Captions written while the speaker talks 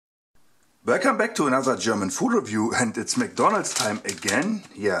Welcome back to another German food review, and it's McDonald's time again.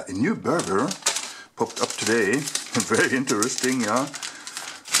 Yeah, a new burger popped up today. Very interesting, yeah.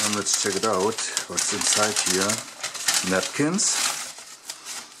 Let's check it out. What's inside here? Napkins.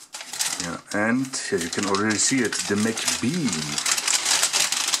 Yeah, and here you can already see it, the McB.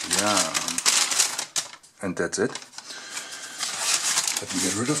 Yeah, and that's it. Let me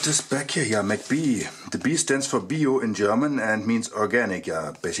get rid of this back here. Yeah, McB. The B stands for bio in German and means organic.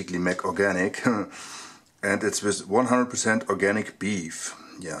 Yeah, basically Mac organic. And it's with 100% organic beef.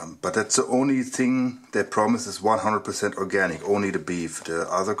 Yeah, but that's the only thing they promise is 100% organic. Only the beef. The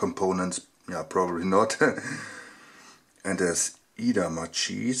other components, yeah, probably not. And there's Edamame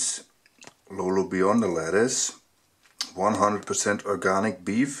cheese, Lolo Beyond the lettuce, 100% organic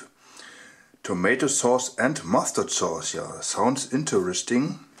beef, tomato sauce and mustard sauce. Yeah, sounds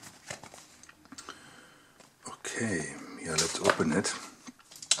interesting. Okay, yeah, let's open it.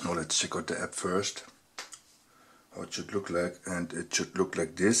 Now let's check out the app first. How it should look like, and it should look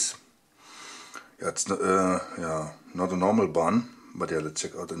like this. Yeah, it's not, not a normal bun, but yeah, let's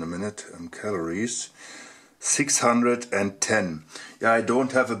check out in a minute. Calories, 610. Yeah, I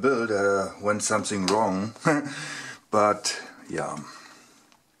don't have a bill. Went something wrong, but yeah.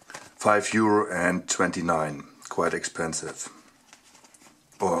 €5.29, quite expensive,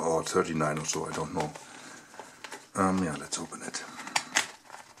 or 39 or so, I don't know. Yeah, let's open it.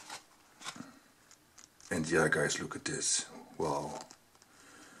 And yeah, guys, look at this. Wow.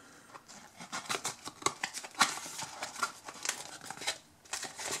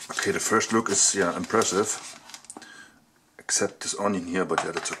 Okay, the first look is impressive, except this onion here, but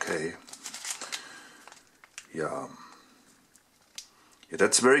yeah, that's okay. Yeah. Yeah,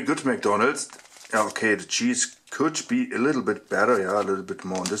 that's very good, McDonald's. Yeah, okay, the cheese could be a little bit better, yeah, a little bit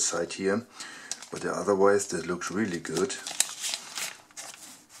more on this side here. But yeah, otherwise, this looks really good.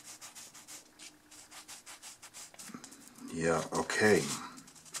 Yeah, okay.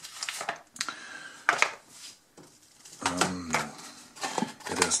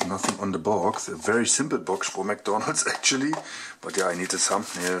 Yeah, there's nothing on the box. A very simple box for McDonald's, actually. But yeah, I need a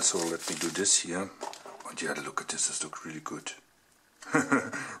thumbnail, so let me do this here. And yeah, look at this. This looks really good.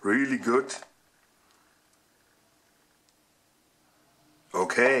 Really good.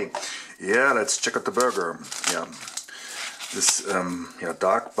 Okay, yeah, let's check out the burger. Yeah, this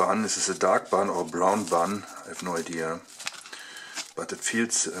dark bun. This is a dark bun or brown bun. I have no idea, but it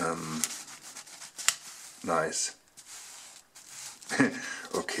feels nice.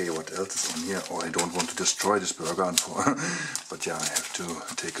 Okay, what else is on here? Oh, I don't want to destroy this burger, but yeah, I have to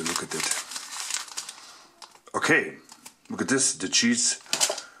take a look at it. Okay. Look at this, the cheese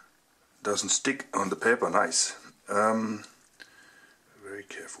doesn't stick on the paper, nice. Very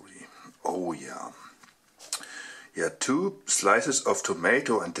carefully. Oh yeah. Yeah, 2 slices of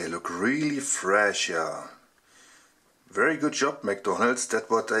tomato and they look really fresh, yeah. Very good job, McDonald's, that's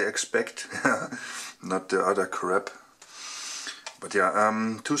what I expect. Not the other crap. But yeah,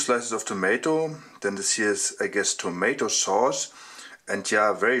 2 slices of tomato, then this here is, I guess, tomato sauce. And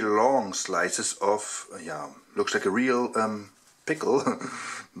yeah, very long slices of, looks like a real pickle.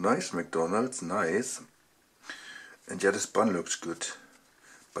 Nice, McDonald's, nice. And yeah, this bun looks good.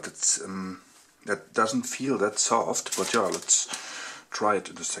 But it's, that doesn't feel that soft. But yeah, let's try it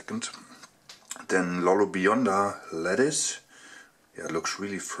in a second. Then Lolo Beyond lettuce. Yeah, it looks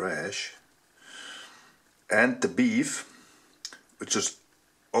really fresh. And the beef, which is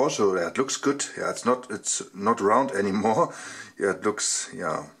also, yeah, it looks good. Yeah, it's not round anymore. Yeah, it looks,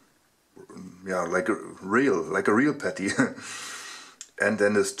 like a real patty. And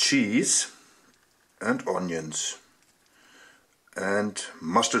then there's cheese and onions and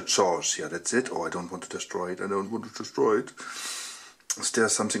mustard sauce. Yeah, that's it. Oh, I don't want to destroy it. I don't want to destroy it. Is there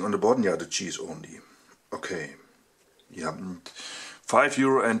something on the bottom? Yeah, the cheese only. Okay. Yeah,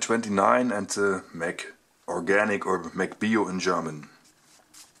 €5.29 and the Mac Organic or Mac Bio in German.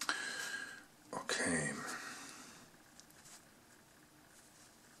 Okay.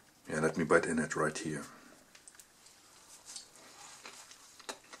 Yeah, let me bite in it right here.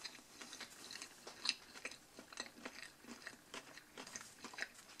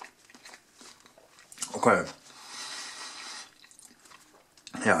 Okay.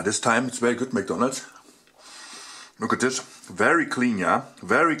 Yeah, this time it's very good, McDonald's. Look at this. Very clean, yeah.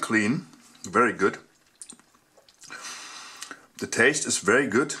 Very clean. Very good. The taste is very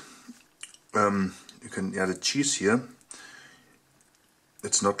good. You can, the cheese here.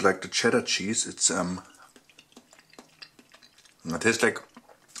 It's not like the cheddar cheese. It's it tastes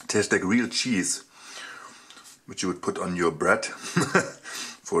like real cheese, which you would put on your bread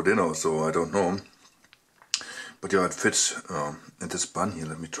for dinner. So I don't know. But yeah, it fits in this bun here.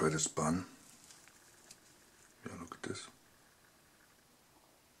 Let me try this bun. Yeah, look at this.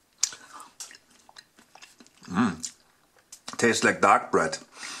 Tastes like dark bread.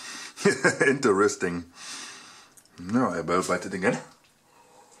 Interesting. No, I will bite it again.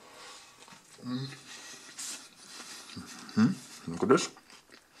 Look at this.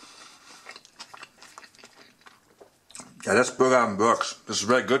 Yeah, this burger works. This is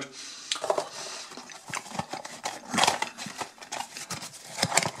very good.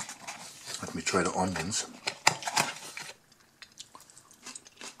 Let me try the onions.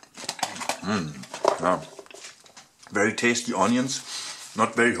 Yeah. Very tasty onions.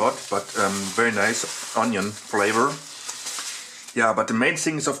 Not very hot, but very nice onion flavor. Yeah, but the main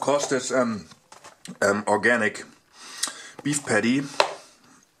thing is, of course, this organic beef patty.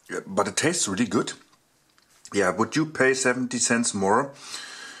 Yeah, but it tastes really good. Yeah, would you pay 70 cents more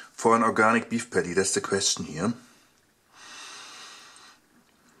for an organic beef patty? That's the question here.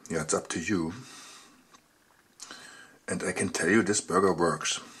 Yeah, it's up to you. And I can tell you this burger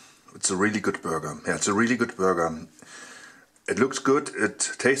works. It's a really good burger. Yeah, it's a really good burger. It looks good,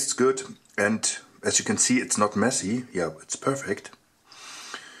 it tastes good, and as you can see, it's not messy. Yeah, it's perfect.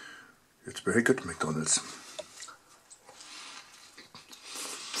 It's very good, McDonald's.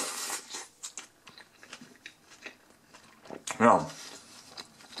 Yeah,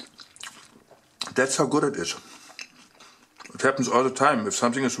 that's how good it is. It happens all the time. If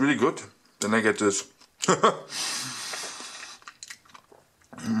something is really good, then I get this.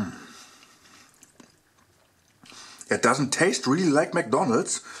 It doesn't taste really like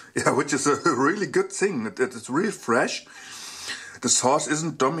McDonald's, yeah, which is a really good thing. It's really fresh. The sauce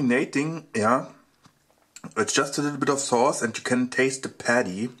isn't dominating, yeah. It's just a little bit of sauce, and you can taste the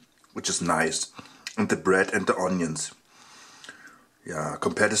patty, which is nice, and the bread and the onions. Yeah,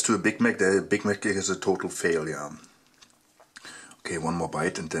 compare this to a Big Mac. The Big Mac is a total fail, yeah. Okay, one more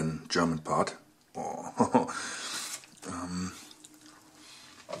bite and then German part. Oh.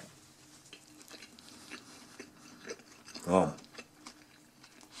 Oh.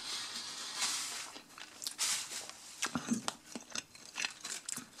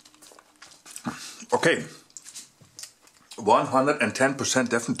 Okay, 110%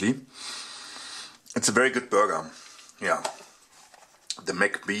 definitely. It's a very good burger. Yeah, the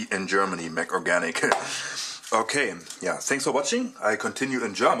McB in Germany, Mac Organic. Okay, yeah, thanks for watching. I continue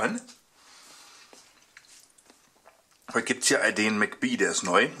in German. Heute gibt es ja den McB, der ist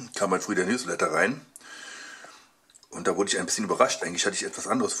neu. Kam halt früh der Newsletter rein. Und da wurde ich ein bisschen überrascht. Eigentlich hatte ich etwas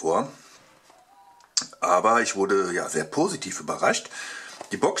anderes vor. Aber ich wurde ja sehr positiv überrascht.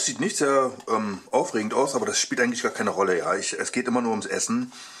 Die Box sieht nicht sehr aufregend aus, aber das spielt eigentlich gar keine Rolle. Ja, es geht immer nur ums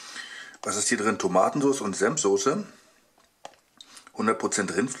Essen. Was ist hier drin? Tomatensauce und Senfsoße.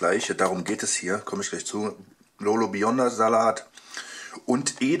 100% Rindfleisch, darum geht es hier. Komme ich gleich zu. Lolo Bionda Salat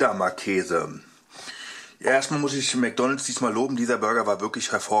und Edamer-Käse. Ja, erstmal muss ich McDonald's diesmal loben. Dieser Burger war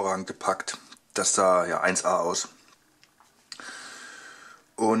wirklich hervorragend gepackt. Das sah ja 1A aus.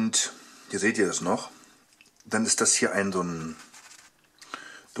 Und hier seht ihr das noch. Dann ist das hier so ein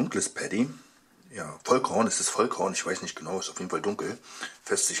dunkles Patty. Ja, Vollkorn, ist es Vollkorn? Ich weiß nicht genau, ist auf jeden Fall dunkel.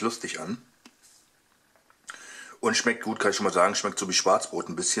 Fässt sich lustig an. Und schmeckt gut, kann ich schon mal sagen. Schmeckt so wie Schwarzbrot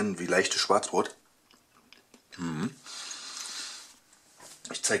ein bisschen, wie leichtes Schwarzbrot.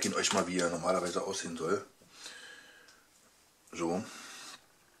 Ich zeige ihn euch mal, wie er normalerweise aussehen soll. So.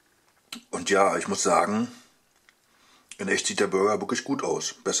 Und ja, ich muss sagen, in echt sieht der Burger wirklich gut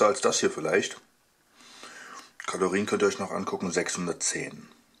aus. Besser als das hier vielleicht. Kalorien könnt ihr euch noch angucken, 610.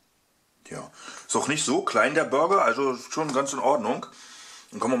 Ja, ist auch nicht so klein der Burger, also schon ganz in Ordnung.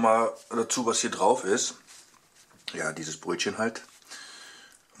 Dann kommen wir mal dazu, was hier drauf ist. Ja, dieses Brötchen halt.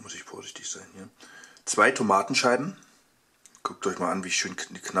 Da muss ich vorsichtig sein hier. 2 Tomatenscheiben. Guckt euch mal an, wie schön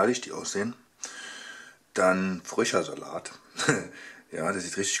knallig die aussehen. Dann frischer Salat. Ja, der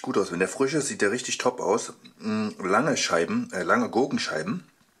sieht richtig gut aus. Wenn der frisch ist, sieht der richtig top aus. Lange Scheiben, lange Gurkenscheiben.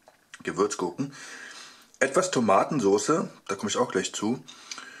 Gewürzgurken. Etwas Tomatensoße, da komme ich auch gleich zu.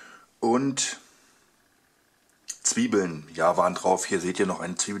 Und Zwiebeln, ja, waren drauf. Hier seht ihr noch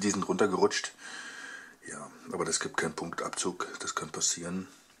eine Zwiebel, die sind runtergerutscht. Ja, aber das gibt keinen Punktabzug, das kann passieren.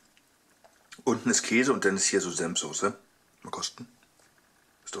 Unten ist Käse und dann ist hier so Senfsoße. Mal kosten.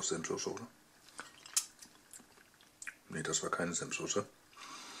 Ist doch Senfsoße, oder? Ne, das war keine Senfsoße.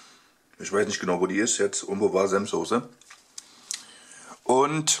 Ich weiß nicht genau, wo die ist jetzt. Irgendwo war Senfsoße.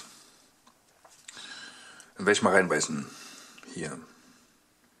 Und dann werde ich mal reinbeißen. Hier.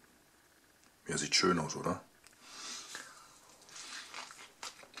 Ja, sieht schön aus, oder?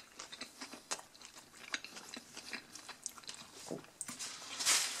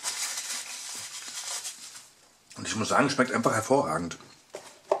 sagen, schmeckt einfach hervorragend.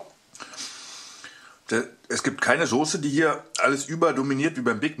 Es gibt keine Soße, die hier alles überdominiert wie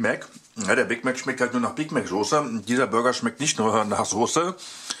beim Big Mac. Ja, der Big Mac schmeckt halt nur nach Big Mac Soße. Dieser Burger schmeckt nicht nur nach Soße.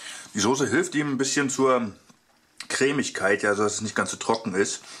 Die Soße hilft ihm ein bisschen zur Cremigkeit, ja, so dass es nicht ganz so trocken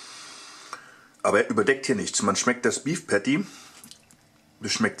ist. Aber er überdeckt hier nichts. Man schmeckt das Beef Patty.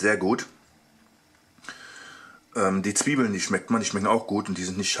 Das schmeckt sehr gut. Die Zwiebeln, die schmecken auch gut und die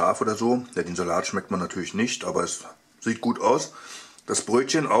sind nicht scharf oder so. Ja, den Salat schmeckt man natürlich nicht, aber es sieht gut aus. Das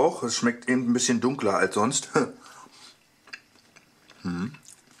Brötchen auch, es schmeckt eben ein bisschen dunkler als sonst.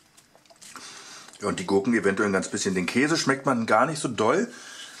 Ja, und die Gurken eventuell ein ganz bisschen. Den Käse schmeckt man gar nicht so doll,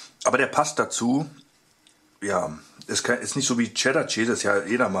 aber der passt dazu. Ja, ist nicht so wie Cheddar Cheese, ist ja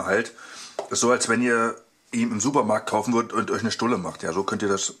jeder mal halt. Ist so, als wenn ihr ihn im Supermarkt kaufen würdet und euch eine Stulle macht. Ja, so könnt ihr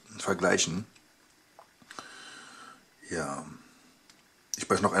das vergleichen. Ja, ich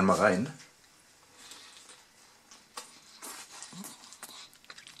beiß noch einmal rein.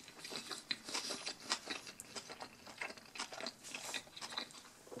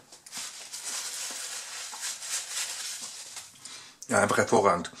 Ja, einfach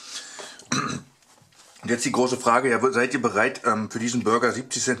hervorragend. Und jetzt die große Frage, ja, seid ihr bereit, für diesen Burger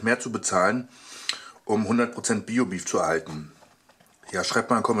 70 Cent mehr zu bezahlen, um 100% Bio-Beef zu erhalten? Ja, schreibt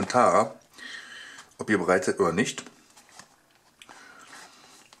mal einen Kommentar, ob ihr bereit seid oder nicht.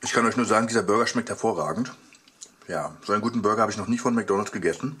 Ich kann euch nur sagen, dieser Burger schmeckt hervorragend. Ja, so einen guten Burger habe ich noch nie von McDonald's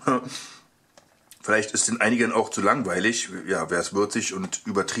gegessen. Vielleicht ist den einigen auch zu langweilig. Ja, wer es würzig und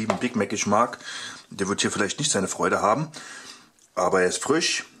übertrieben Big Mac-ig mag, der wird hier vielleicht nicht seine Freude haben. Aber er ist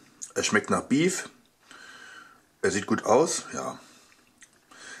frisch, er schmeckt nach Beef, er sieht gut aus, ja.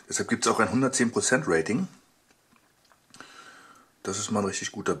 Deshalb gibt es auch ein 110% Rating. Das ist mal ein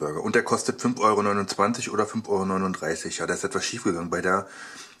richtig guter Burger. Und der kostet 5,29 € oder 5,39 €. Ja, da ist etwas schief gegangen bei der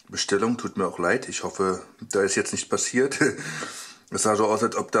Bestellung. Tut mir auch leid. Ich hoffe, da ist jetzt nichts passiert. Es sah so aus,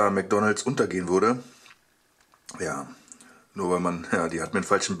 als ob da McDonald's untergehen würde. Ja, nur weil die hat mir einen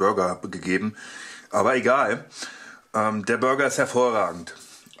falschen Burger gegeben. Aber egal. Der Burger ist hervorragend.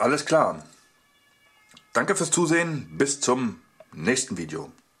 Alles klar. Danke fürs Zusehen. Bis zum nächsten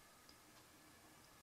Video.